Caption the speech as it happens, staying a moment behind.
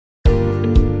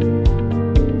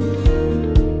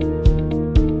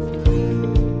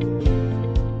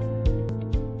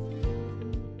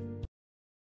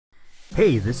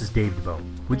Hey, this is Dave Dubeau.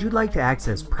 Would you like to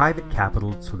access private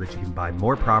capital so that you can buy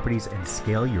more properties and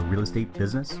scale your real estate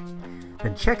business?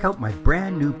 Then check out my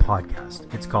brand new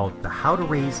podcast. It's called the How to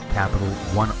Raise Capital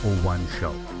 101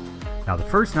 Show. Now, the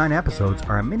first 9 episodes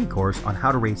are a mini course on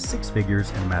how to raise 6 figures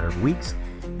in a matter of weeks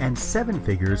and 7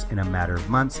 figures in a matter of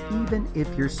months, even if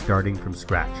you're starting from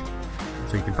scratch.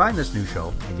 So you can find this new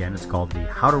show, again, it's called the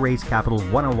How to Raise Capital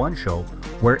 101 Show,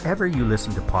 wherever you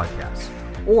listen to podcasts.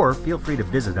 Or feel free to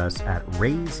visit us at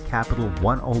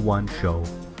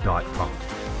raisecapital101show.com.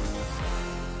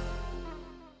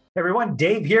 Hey everyone,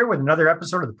 Dave here with another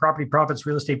episode of the Property Profits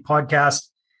Real Estate Podcast.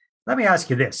 Let me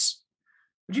ask you this.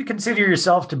 Would you consider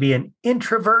yourself to be an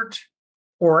introvert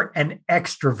or an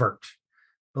extrovert?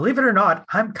 Believe it or not,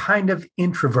 I'm kind of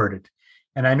introverted.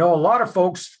 And I know a lot of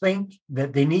folks think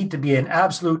that they need to be an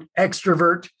absolute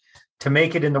extrovert to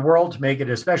make it in the world, to make it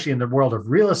especially in the world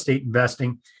of real estate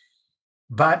investing.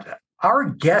 But our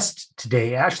guest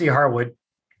today, Ashley Harwood,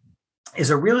 is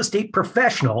a real estate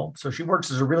professional. So she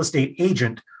works as a real estate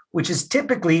agent, which is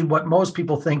typically what most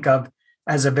people think of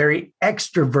as a very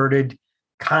extroverted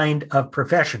kind of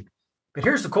profession. But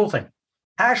here's the cool thing.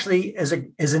 Ashley is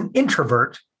an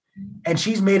introvert, and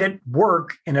she's made it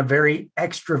work in a very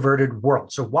extroverted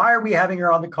world. So why are we having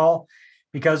her on the call?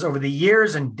 Because over the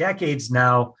years and decades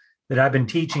now that I've been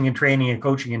teaching and training and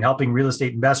coaching and helping real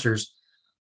estate investors,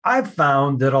 I've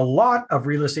found that a lot of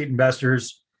real estate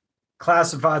investors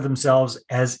classify themselves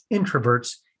as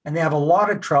introverts, and they have a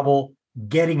lot of trouble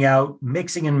getting out,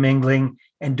 mixing and mingling,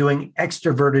 and doing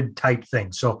extroverted type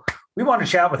things. So we want to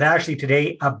chat with Ashley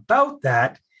today about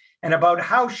that and about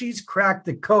how she's cracked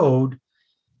the code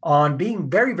on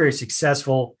being very, very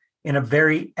successful in a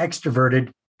very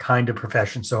extroverted kind of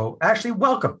profession. So Ashley,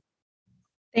 welcome.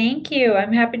 Thank you.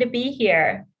 I'm happy to be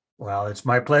here. Well, it's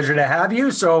my pleasure to have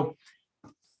you. So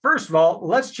first of all,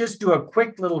 let's just do a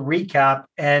quick little recap.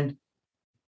 And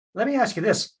let me ask you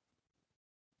this.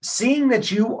 Seeing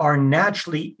that you are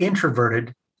naturally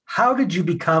introverted, how did you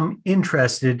become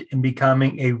interested in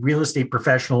becoming a real estate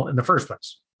professional in the first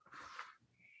place?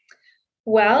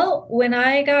 Well, when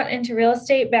I got into real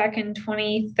estate back in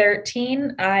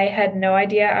 2013, I had no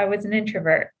idea I was an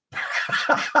introvert.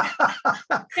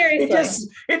 Seriously.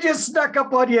 It just snuck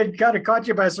up on you and kind of caught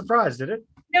you by surprise, did it?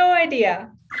 No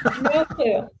idea. No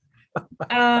clue.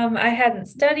 I hadn't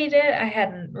studied it. I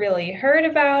hadn't really heard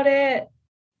about it.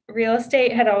 Real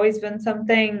estate had always been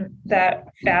something that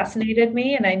fascinated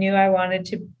me, and I knew I wanted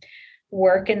to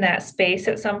work in that space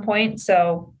at some point.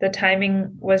 So the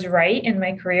timing was right in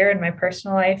my career and my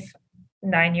personal life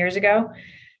 9 years ago.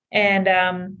 And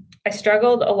I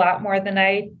struggled a lot more than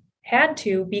I had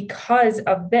to because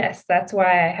of this. That's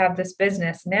why I have this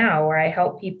business now where I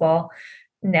help people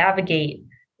navigate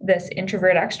this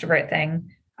introvert extrovert thing.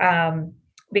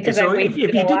 Because so if you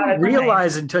didn't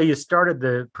realize until you started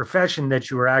the profession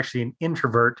that you were actually an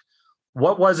introvert,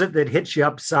 what was it that hit you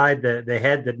upside the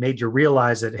head that made you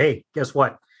realize that, hey, guess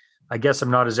what? I guess I'm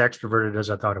not as extroverted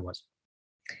as I thought it was.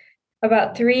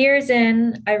 About 3 years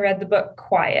in, I read the book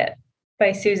Quiet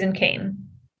by Susan Cain.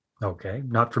 Okay.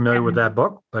 Not familiar with that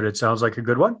book, but it sounds like a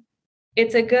good one.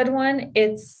 It's a good one.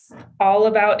 It's all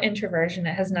about introversion.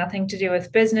 It has nothing to do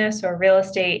with business or real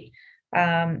estate.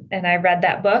 And I read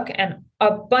that book and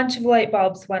a bunch of light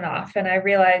bulbs went off, and I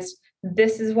realized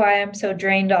this is why I'm so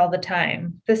drained all the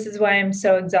time. This is why I'm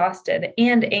so exhausted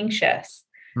and anxious.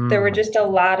 There were just a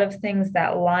lot of things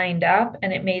that lined up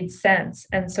and it made sense.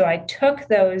 And so I took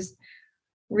those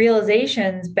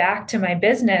realizations back to my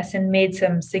business and made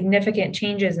some significant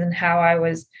changes in how I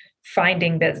was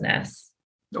finding business.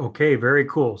 Okay, very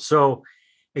cool. So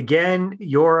again,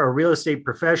 you're a real estate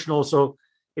professional. So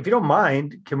if you don't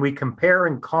mind, can we compare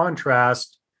and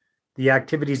contrast the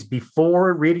activities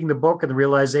before reading the book and the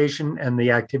realization and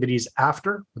the activities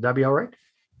after? Would that be all right?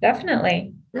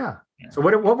 Definitely. Yeah. So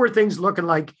what were things looking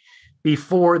like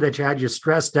before that you had you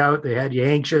stressed out, they had you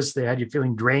anxious, they had you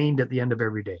feeling drained at the end of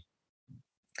every day?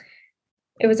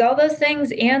 It was all those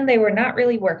things, and they were not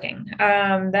really working.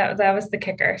 That was the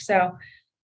kicker. So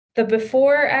the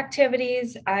before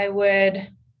activities, I would,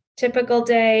 typical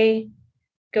day,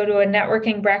 go to a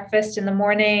networking breakfast in the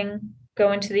morning,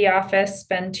 go into the office,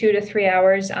 spend 2 to 3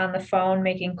 hours on the phone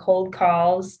making cold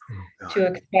calls to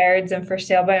expireds and for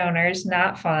sale by owners.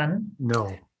 Not fun.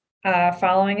 No.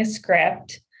 Following a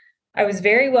script. I was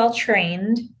very well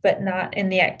trained, but not in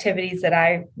the activities that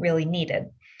I really needed.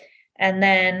 And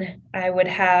then I would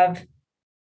have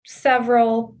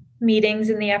several meetings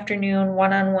in the afternoon,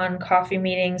 one-on-one coffee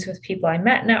meetings with people I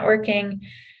met networking.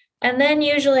 And then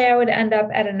usually I would end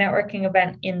up at a networking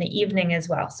event in the evening as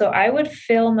well. So I would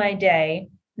fill my day.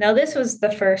 Now, this was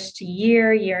the first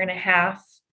year and a half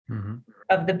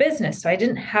of the business. So I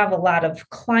didn't have a lot of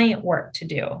client work to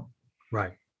do.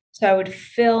 Right. So I would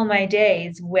fill my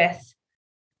days with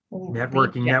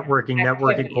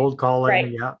networking, cold calling.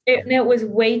 Right. Yeah. And it was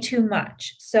way too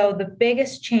much. So the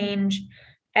biggest change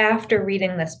after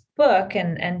reading this book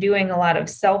and doing a lot of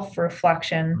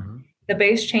self-reflection, the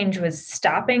biggest change was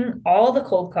stopping all the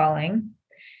cold calling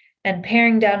and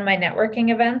paring down my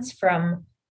networking events from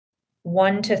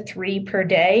 1 to 3 per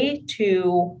day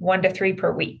to 1 to 3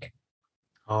 per week.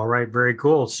 All right. Very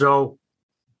cool. So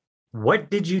what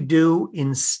did you do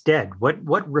instead?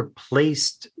 What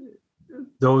replaced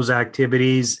those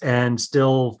activities and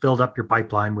still filled up your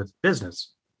pipeline with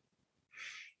business?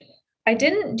 I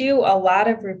didn't do a lot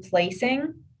of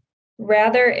replacing.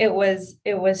 Rather, it was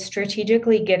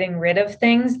strategically getting rid of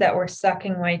things that were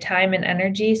sucking my time and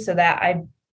energy so that I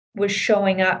was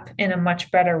showing up in a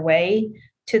much better way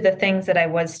to the things that I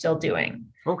was still doing.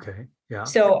 Okay. Yeah.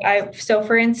 So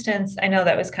for instance, I know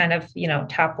that was kind of,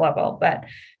 top level, but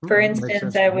for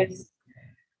instance,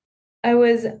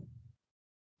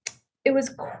 it was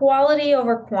quality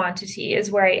over quantity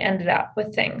is where I ended up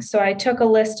with things. So I took a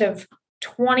list of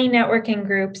 20 networking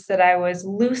groups that I was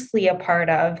loosely a part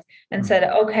of and said,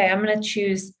 okay, I'm going to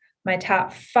choose my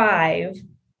top 5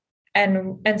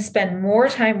 and spend more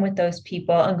time with those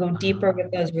people and go deeper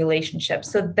with those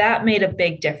relationships. So that made a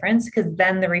big difference because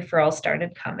then the referrals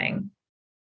started coming.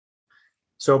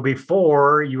 So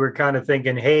before you were kind of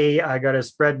thinking, hey, I got to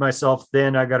spread myself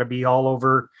thin. I got to be all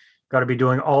over, got to be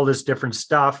doing all this different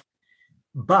stuff.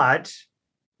 But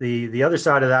the other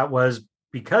side of that was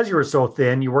because you were so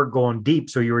thin, you weren't going deep.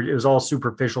 So it was all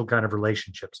superficial kind of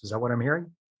relationships. Is that what I'm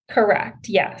hearing? Correct.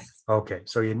 Yes. Okay.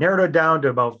 So you narrowed it down to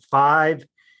about 5.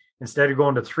 Instead of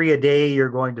going to 3 a day, you're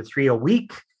going to 3 a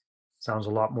week. Sounds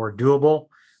a lot more doable.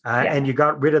 And you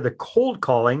got rid of the cold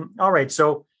calling. All right.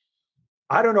 So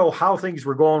I don't know how things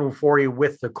were going for you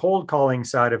with the cold calling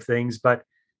side of things, but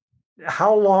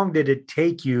how long did it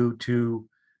take you to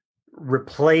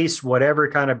replace whatever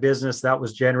kind of business that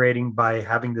was generating by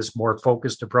having this more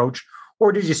focused approach?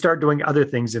 Or did you start doing other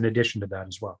things in addition to that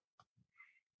as well?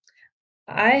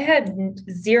 I had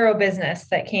 0 business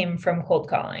that came from cold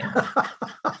calling.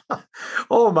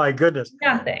 Oh my goodness.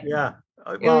 Nothing. Yeah.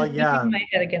 Well, yeah. My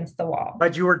head against the wall.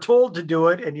 But you were told to do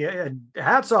it, and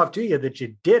hats off to you that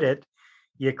you did it.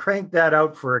 You cranked that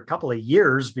out for a couple of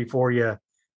years before you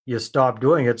stopped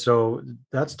doing it. So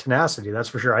that's tenacity. That's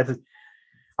for sure.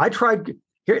 I tried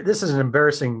here. This is an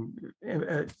embarrassing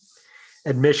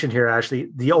admission here, Ashley.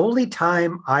 The only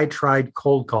time I tried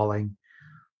cold calling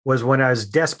was when I was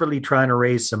desperately trying to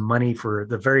raise some money for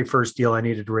the very first deal I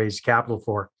needed to raise capital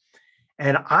for.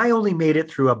 And I only made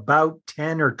it through about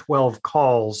 10 or 12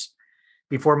 calls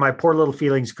before my poor little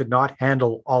feelings could not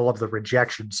handle all of the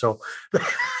rejection. So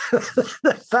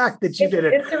the fact that you did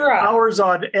it hours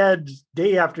on end,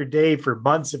 day after day for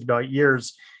months, if not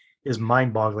years, is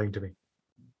mind-boggling to me.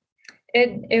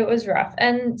 It was rough.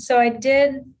 And so I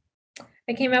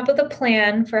came up with a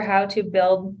plan for how to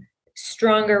build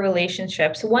stronger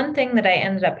relationships. One thing that I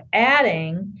ended up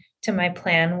adding to my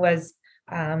plan was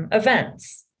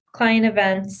events, client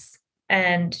events.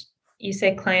 And you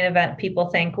say client event, people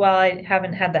think, well, I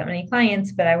haven't had that many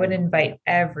clients, but I would invite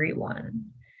everyone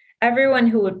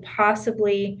who would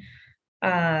possibly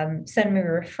send me a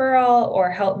referral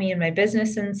or help me in my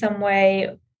business in some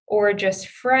way, or just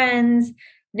friends,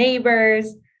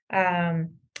 neighbors, and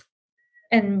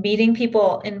meeting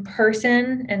people in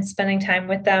person and spending time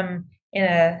with them in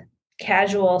a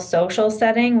casual social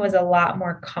setting was a lot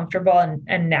more comfortable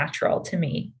and natural to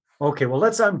me. Okay, well,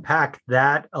 let's unpack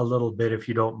that a little bit, if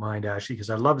you don't mind, Ashley, because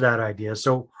I love that idea.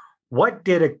 So let's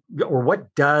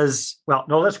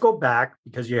go back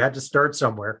because you had to start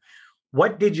somewhere.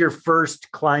 What did your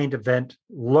first client event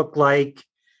look like?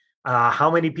 How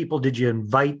many people did you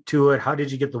invite to it? How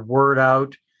did you get the word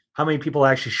out? How many people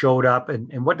actually showed up?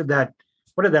 And what did that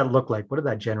look like? What did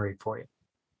that generate for you?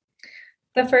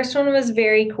 The first one was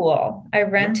very cool. I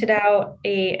rented out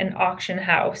an auction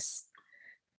house.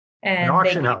 And an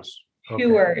auction house.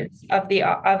 Tours of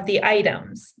the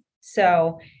items.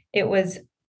 So it was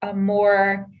a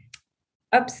more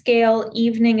upscale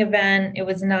evening event. It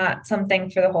was not something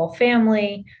for the whole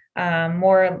family.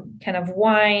 More kind of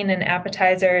wine and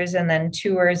appetizers, and then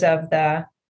tours of the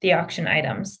auction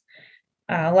items.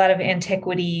 A lot of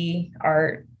antiquity,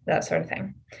 art, that sort of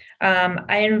thing.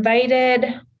 I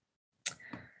invited.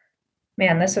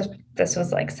 Man, this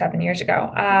was like 7 years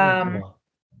ago.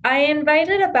 I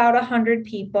invited about 100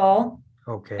 people.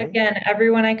 Okay. Again,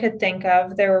 everyone I could think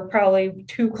of. There were probably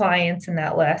 2 clients in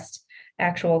that list,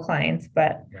 actual clients,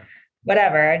 but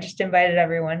whatever. I just invited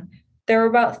everyone. There were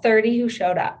about 30 who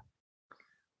showed up.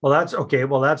 Well, that's okay.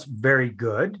 Well, that's very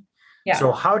good. So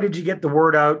Yeah, how did you get the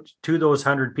word out to those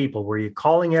 100 people? Were you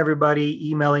calling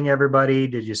everybody, emailing everybody?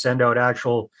 Did you send out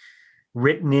actual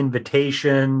written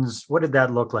invitations? What did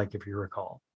that look like, if you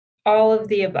recall? all of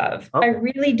the above. I Okay,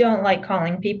 really don't like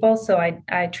calling people, so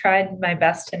I tried my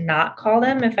best to not call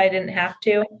them if I didn't have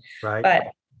to. right.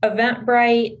 But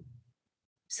Eventbrite,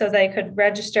 so they could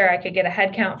register, I could get a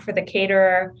head count for the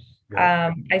caterer. Good.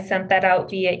 I sent that out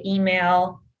via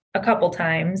email a couple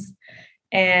times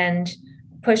and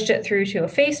pushed it through to a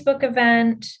Facebook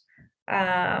event.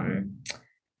 Um,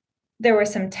 there were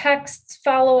some texts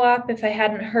follow up. If I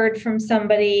hadn't heard from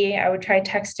somebody, I would try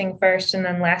texting first, and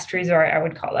then last resort, I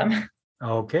would call them.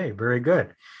 Okay, very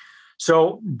good.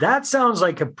 So that sounds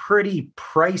like a pretty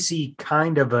pricey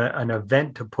kind of an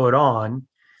event to put on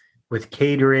with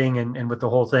catering and with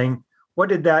the whole thing. What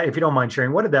did that, if you don't mind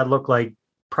sharing, what did that look like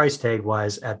price tag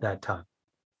wise at that time?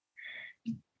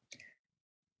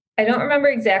 I don't remember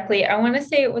exactly. I want to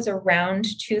say it was around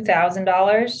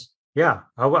 $2,000. Yeah,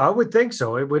 I would think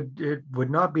so. It would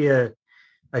not be a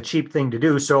cheap thing to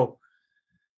do. So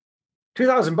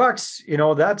 2,000 bucks,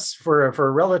 that's for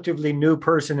a relatively new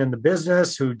person in the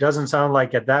business who doesn't sound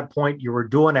like at that point you were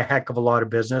doing a heck of a lot of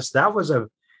business. That was a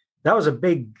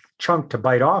big chunk to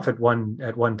bite off at one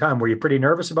time. Were you pretty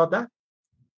nervous about that?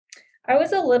 I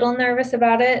was a little nervous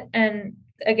about it. And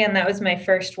again, that was my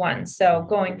first one. So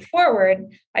going forward,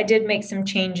 I did make some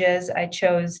changes. I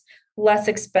chose less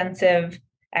expensive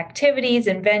activities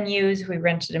and venues. We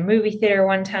rented a movie theater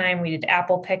one time. We did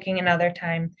apple picking another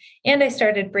time. And I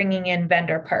started bringing in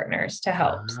vendor partners to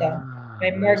help. So my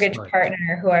Very mortgage smart.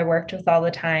 partner, who I worked with all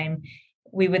the time,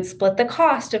 we would split the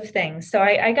cost of things. So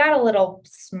I got a little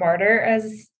smarter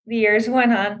as the years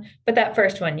went on. But that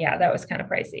first one, yeah, that was kind of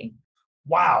pricey.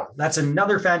 Wow, that's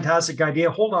another fantastic idea.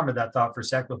 Hold on to that thought for a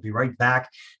sec. We'll be right back.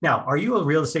 Now, are you a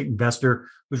real estate investor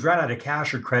who's run out of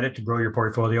cash or credit to grow your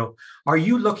portfolio? Are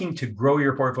you looking to grow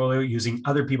your portfolio using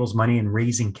other people's money and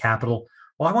raising capital?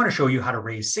 Well, I want to show you how to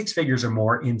raise six figures or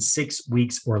more in 6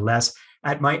 weeks or less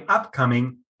at my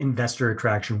upcoming Investor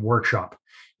Attraction Workshop.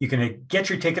 You can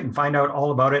get your ticket and find out all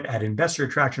about it at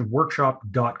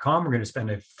investorattractionworkshop.com. We're going to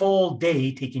spend a full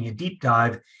day taking a deep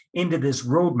dive into this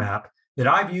roadmap that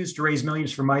I've used to raise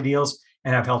millions for my deals,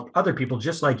 and I've helped other people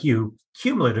just like you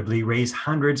cumulatively raise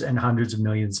hundreds and hundreds of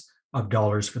millions of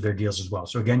dollars for their deals as well.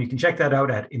 So again, you can check that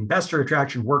out at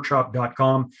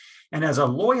investorattractionworkshop.com. And as a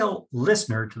loyal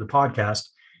listener to the podcast,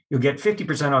 you'll get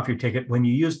 50% off your ticket when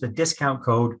you use the discount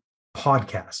code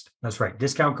podcast. That's right,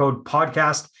 discount code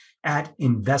podcast at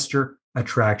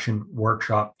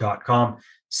investorattractionworkshop.com.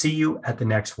 See you at the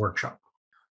next workshop.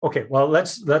 Okay, well,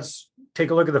 let's take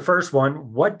a look at the first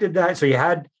one. What did that? So you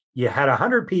had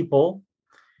 100 people,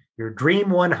 your dream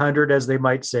 100, as they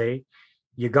might say.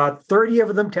 You got 30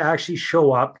 of them to actually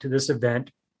show up to this event.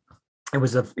 It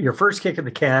was your first kick in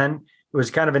the can. It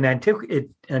was kind of an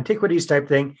antiquities type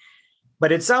thing,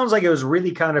 but it sounds like it was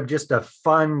really kind of just a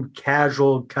fun,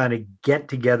 casual kind of get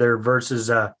together versus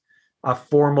a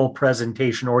formal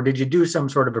presentation. Or did you do some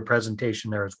sort of a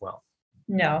presentation there as well?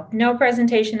 No, no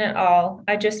presentation at all.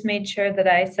 I just made sure that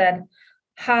I said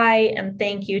hi and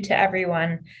thank you to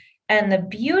everyone. And the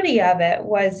beauty of it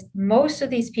was most of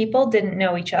these people didn't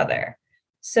know each other.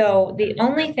 So the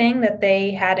only thing that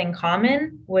they had in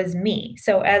common was me.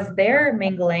 So as they're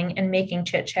mingling and making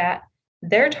chit chat,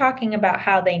 they're talking about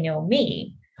how they know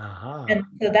me. Uh-huh. And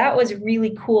so that was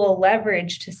really cool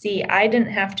leverage to see. I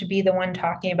didn't have to be the one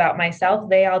talking about myself.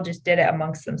 They all just did it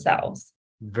amongst themselves.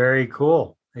 Very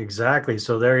cool. Exactly.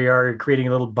 So there you are, creating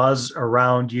a little buzz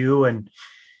around you and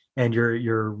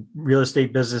your real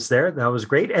estate business there. That was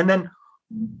great. And then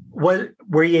were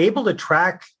you able to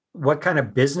track what kind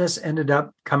of business ended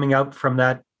up coming out from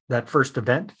that first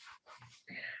event?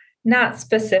 Not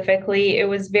specifically. It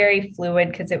was very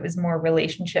fluid because it was more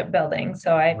relationship building.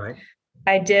 So Right.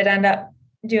 I did end up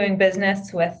doing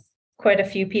business with quite a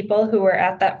few people who were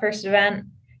at that first event.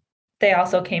 They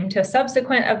also came to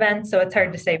subsequent events, so it's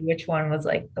hard to say which one was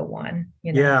like the one.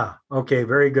 Yeah. Okay.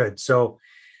 Very good. So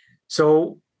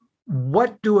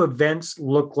what do events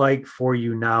look like for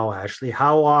you now, Ashley?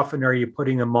 How often are you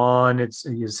putting them on?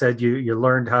 You said you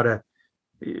learned how to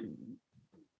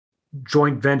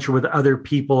joint venture with other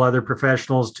people, other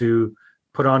professionals to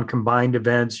put on combined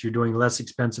events. You're doing less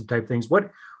expensive type things.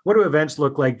 What do events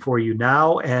look like for you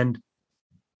now? And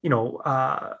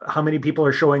how many people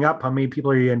are showing up? How many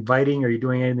people are you inviting? Are you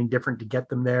doing anything different to get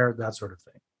them there? That sort of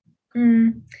thing.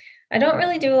 Mm. I don't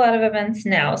really do a lot of events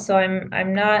now, so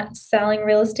I'm not selling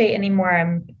real estate anymore.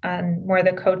 I'm on more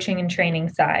the coaching and training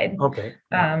side. Okay.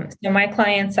 So my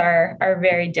clients are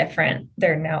very different.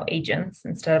 They're now agents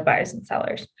instead of buyers and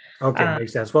sellers. Okay,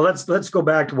 makes sense. Well, let's go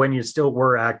back to when you still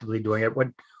were actively doing it.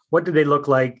 What did they look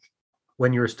like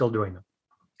when you were still doing them?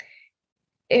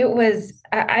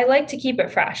 I like to keep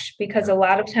it fresh because a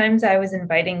lot of times I was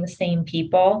inviting the same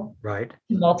people Right.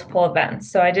 to multiple events.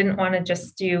 So I didn't want to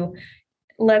just do,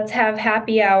 let's have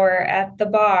happy hour at the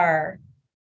bar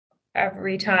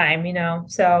every time,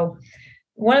 So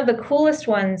one of the coolest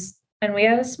ones, and we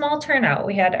had a small turnout.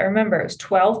 I remember it was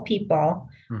 12 people.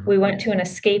 Mhm. We went to an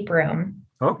escape room.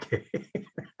 Okay.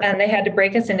 And they had to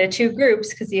break us into two groups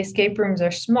because the escape rooms are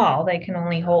small. They can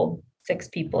only hold 6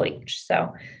 people each.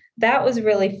 So that was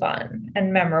really fun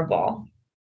and memorable.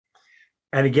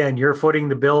 And again, you're footing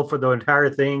the bill for the entire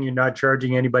thing. You're not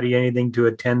charging anybody anything to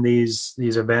attend these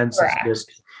events. Correct.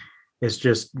 It's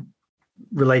just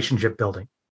relationship building.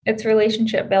 It's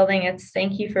relationship building. It's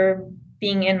thank you for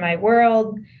being in my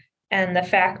world. And the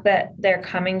fact that they're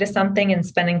coming to something and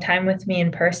spending time with me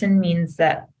in person means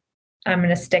that I'm going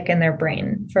to stick in their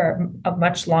brain for a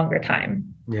much longer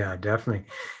time. Yeah, definitely.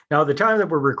 Now, the time that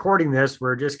we're recording this,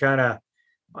 we're just kind of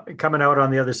coming out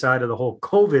on the other side of the whole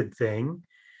COVID thing.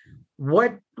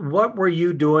 What were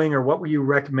you doing, or what were you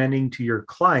recommending to your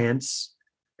clients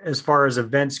as far as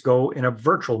events go in a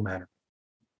virtual manner?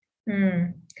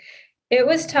 It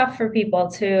was tough for people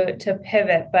to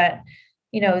pivot, but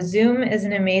Zoom is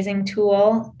an amazing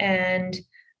tool, and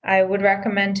I would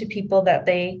recommend to people that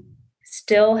they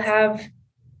still have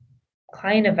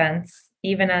client events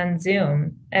even on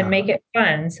Zoom and make it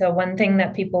fun. So one thing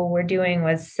that people were doing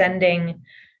was sending,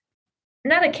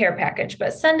 not a care package,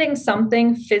 but sending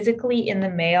something physically in the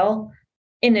mail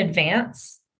in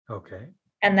advance. Okay.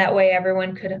 And that way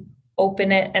everyone could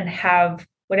open it and have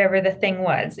whatever the thing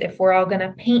was. If we're all going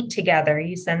to paint together,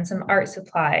 you send some art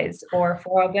supplies, or if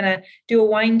we're all going to do a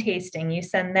wine tasting, you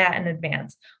send that in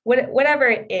advance. Whatever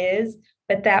it is,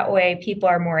 but that way people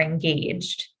are more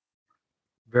engaged.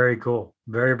 Very cool.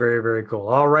 Very, very, very cool.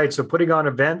 All right. So putting on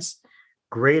events,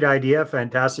 great idea,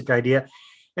 fantastic idea.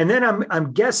 And then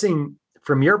I'm guessing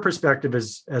from your perspective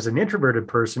as an introverted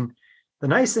person, the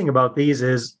nice thing about these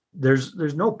is there's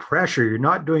no pressure. You're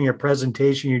not doing a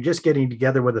presentation. You're just getting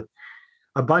together with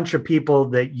a bunch of people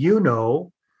that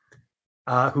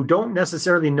who don't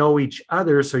necessarily know each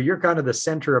other. So you're kind of the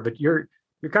center of it. You're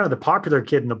kind of the popular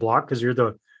kid in the block because you're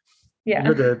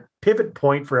the pivot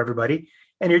point for everybody,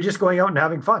 and you're just going out and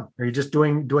having fun, or you're just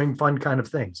doing fun kind of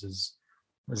things.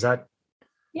 Is that?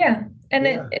 Yeah.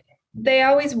 And they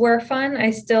always were fun.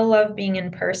 I still love being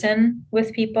in person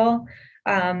with people.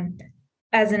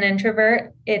 As an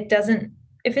introvert,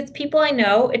 if it's people I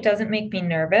know, it doesn't make me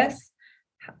nervous,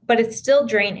 but it's still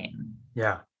draining.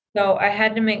 Yeah. So I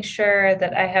had to make sure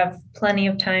that I have plenty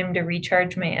of time to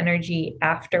recharge my energy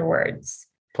afterwards.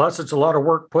 Plus, it's a lot of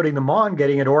work putting them on,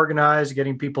 getting it organized,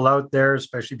 getting people out there,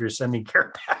 especially if you're sending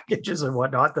care packages and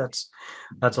whatnot. That's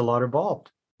a lot involved.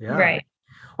 Yeah. Right.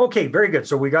 Okay, very good.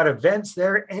 So we got events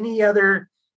there. Any other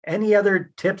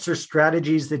tips or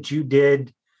strategies that you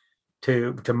did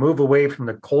to move away from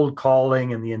the cold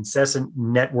calling and the incessant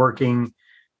networking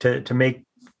to make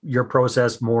your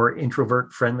process more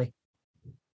introvert friendly?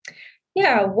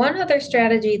 Yeah, one other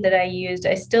strategy that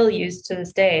I still use to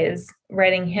this day, is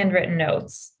writing handwritten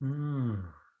notes.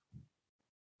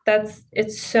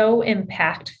 It's so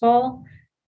impactful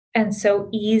and so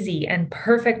easy and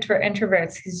perfect for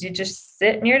introverts, because you just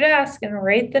sit in your desk and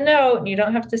write the note and you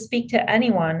don't have to speak to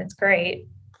anyone. It's great.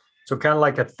 So kind of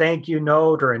like a thank you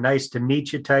note or a nice to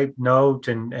meet you type note.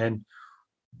 And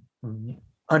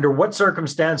under what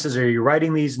circumstances are you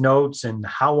writing these notes, and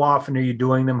how often are you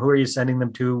doing them? Who are you sending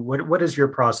them to? What does your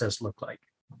process look like?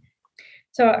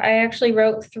 So I actually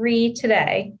wrote 3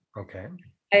 today. Okay.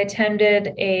 I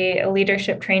attended a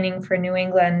leadership training for New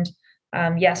England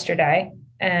yesterday,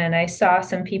 and I saw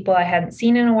some people I hadn't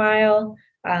seen in a while.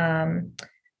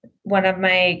 One of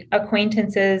my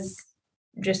acquaintances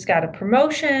just got a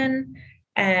promotion,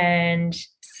 and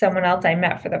someone else I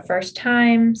met for the first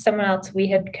time. Someone else we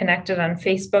had connected on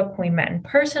Facebook. We met in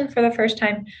person for the first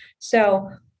time.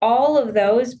 So all of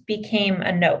those became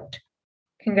a note.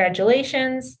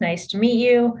 Congratulations. Nice to meet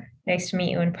you. Nice to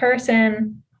meet you in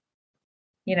person.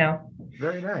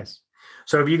 Very nice.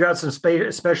 So have you got some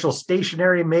special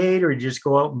stationery made, or you just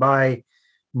go out and buy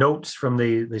notes from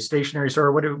the stationery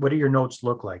store? What do your notes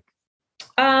look like?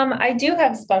 I do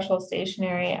have special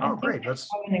stationery. Oh, great.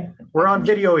 We're on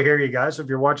video here, you guys. So if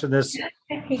you're watching this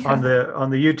on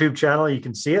the YouTube channel, you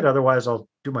can see it. Otherwise, I'll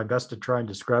do my best to try and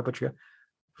describe what you.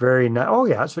 Very nice. Oh,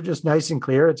 yeah. So just nice and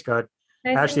clear. It's got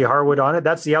Nice Ashley and Harwood on it.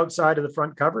 That's the outside of the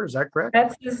front cover. Is that correct?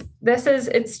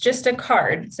 it's just a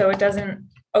card, so it doesn't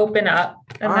open up.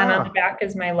 And then on the back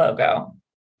is my logo.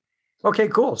 Okay,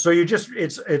 cool. So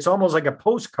it's almost like a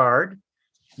postcard.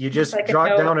 You just like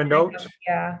jot down a note.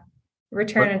 Yeah.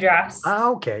 Return address.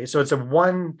 Okay. So it's a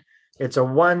one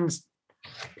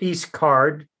piece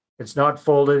card. It's not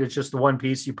folded. It's just the one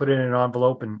piece. You put it in an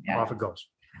envelope and off it goes.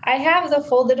 I have the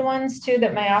folded ones too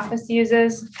that my office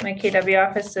uses, my KW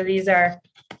office. So these are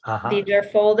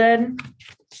folded.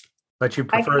 But you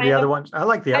prefer the other ones? I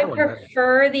like the other ones. I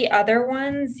prefer the other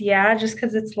ones, yeah, just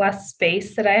because it's less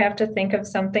space that I have to think of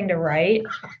something to write,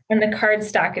 and the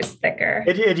cardstock is thicker.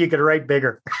 You could write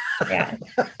bigger. Yeah.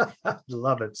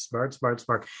 Love it. Smart.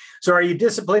 So are you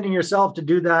disciplining yourself to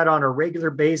do that on a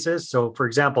regular basis? So, for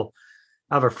example,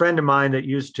 I have a friend of mine that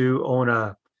used to own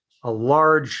a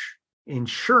large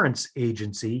insurance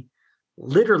agency,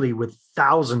 literally with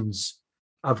thousands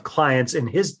of clients, and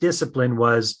his discipline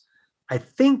was, I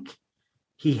think,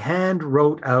 he hand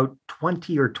wrote out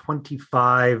 20 or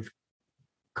 25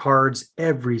 cards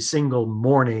every single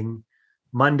morning,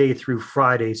 Monday through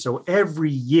Friday. So every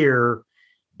year,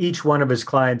 each one of his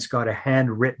clients got a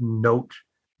handwritten note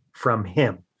from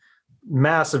him.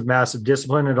 Massive, massive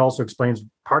discipline. It also explains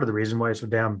part of the reason why he's so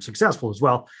damn successful as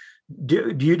well.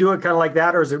 Do you do it kind of like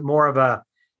that, or is it more of a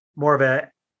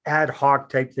ad hoc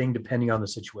type thing depending on the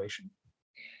situation?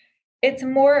 It's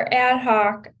more ad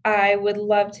hoc. I would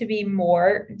love to be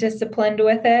more disciplined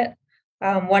with it.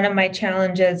 One of my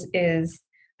challenges is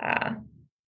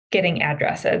getting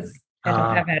addresses. I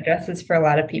don't have addresses for a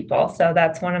lot of people. So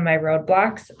that's one of my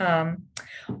roadblocks.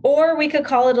 Or we could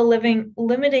call it a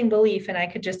limiting belief, and I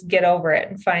could just get over it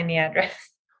and find the address.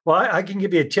 Well, I can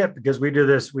give you a tip because we do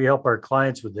this. We help our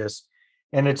clients with this.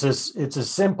 And it's as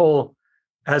simple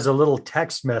as a little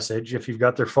text message if you've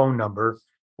got their phone number,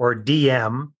 or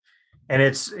DM. And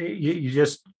it's you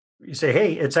say,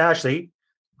 hey, it's Ashley.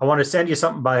 I want to send you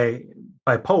something by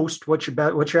post. What's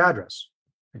your address?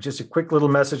 It's just a quick little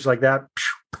message like that.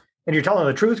 And you're telling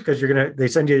the truth because they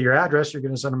send you your address. You're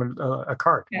going to send them a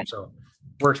card. Yeah. So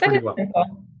works pretty well.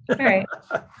 Simple. All right.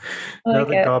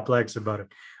 Nothing complex about it.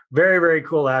 Very, very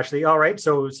cool, Ashley. All right.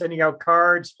 So sending out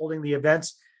cards, holding the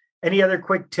events. Any other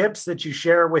quick tips that you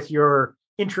share with your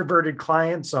introverted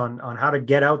clients on how to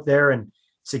get out there and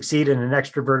succeed in an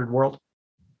extroverted world?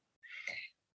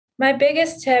 My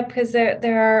biggest tip, because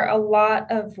there are a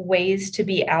lot of ways to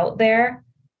be out there.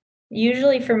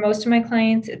 Usually for most of my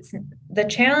clients, it's the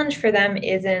challenge for them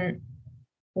isn't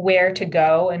where to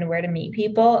go and where to meet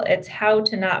people. It's how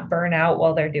to not burn out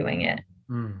while they're doing it.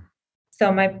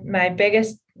 So my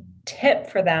biggest tip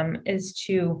for them is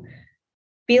to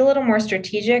be a little more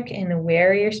strategic in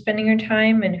where you're spending your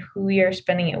time and who you're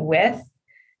spending it with.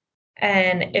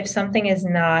 And if something is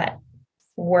not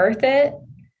worth it,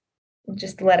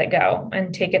 just let it go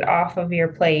and take it off of your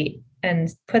plate and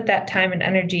put that time and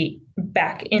energy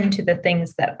back into the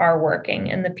things that are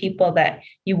working and the people that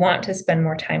you want to spend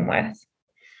more time with.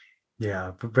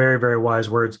 Yeah, very, very wise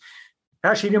words.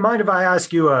 Ashley, do you mind if I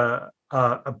ask you a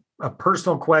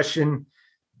personal question?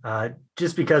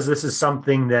 Just because this is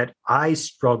something that I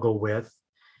struggle with,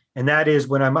 and that is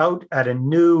when I'm out at a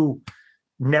new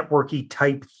networky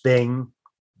type thing,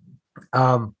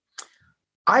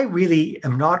 I really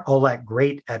am not all that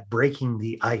great at breaking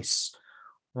the ice.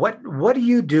 What do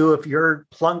you do if you're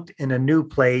plunked in a new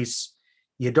place?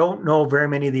 You don't know very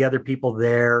many of the other people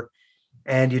there,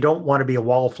 and you don't want to be a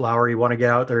wallflower. You want to get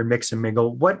out there and mix and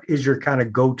mingle. What is your kind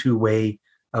of go-to way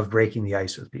of breaking the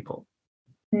ice with people?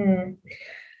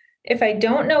 If I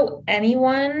don't know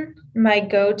anyone, my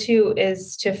go-to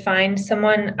is to find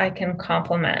someone I can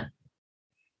compliment.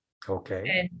 Okay.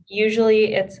 And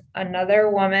usually it's another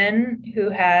woman who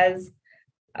has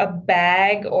a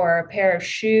bag or a pair of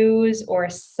shoes or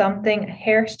something, a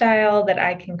hairstyle that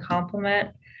I can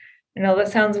compliment. I know that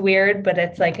sounds weird, but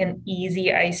it's like an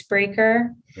easy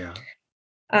icebreaker. Yeah.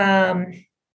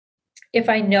 If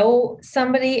I know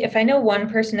one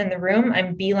person in the room,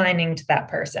 I'm beelining to that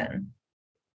person.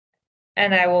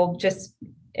 And I will just,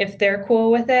 if they're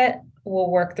cool with it, we'll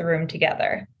work the room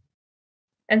together.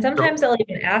 And sometimes I'll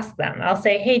even ask them. I'll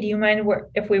say, hey, do you mind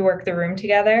if we work the room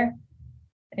together?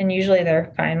 And usually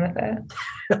they're fine with it.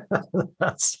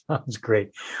 That sounds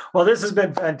great. Well, this has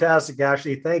been fantastic,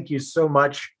 Ashley. Thank you so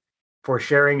much for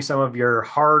sharing some of your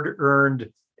hard-earned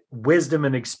wisdom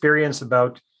and experience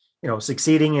about,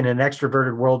 succeeding in an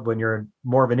extroverted world when you're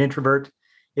more of an introvert.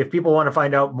 If people want to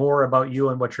find out more about you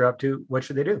and what you're up to, what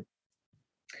should they do?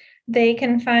 They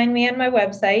can find me on my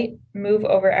website,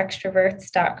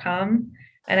 moveoverextroverts.com.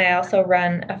 And I also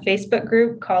run a Facebook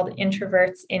group called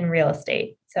Introverts in Real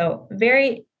Estate. So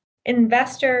very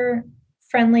investor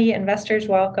friendly, investors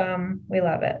welcome. We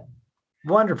love it.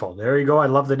 Wonderful. There you go. I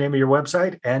love the name of your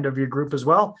website and of your group as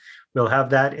well. We'll have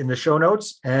that in the show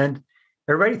notes. And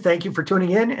everybody, thank you for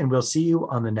tuning in, and we'll see you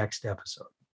on the next episode.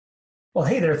 Well,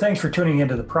 hey there. Thanks for tuning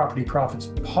into the Property Profits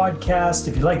podcast.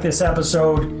 If you like this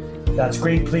episode, that's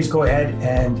great. Please go ahead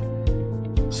and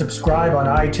subscribe on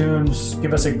iTunes.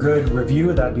 Give us a good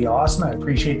review. That'd be awesome. I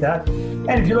appreciate that. And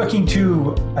if you're looking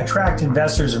to attract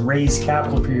investors and raise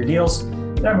capital for your deals,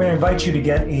 then I'm going to invite you to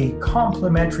get a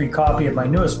complimentary copy of my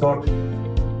newest book,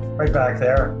 right back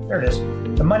there. There it is.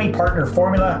 The Money Partner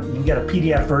Formula. You can get a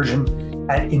PDF version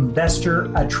at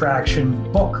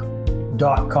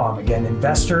investorattractionbook.com. Again,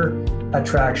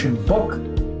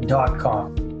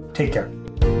 investorattractionbook.com. Take care.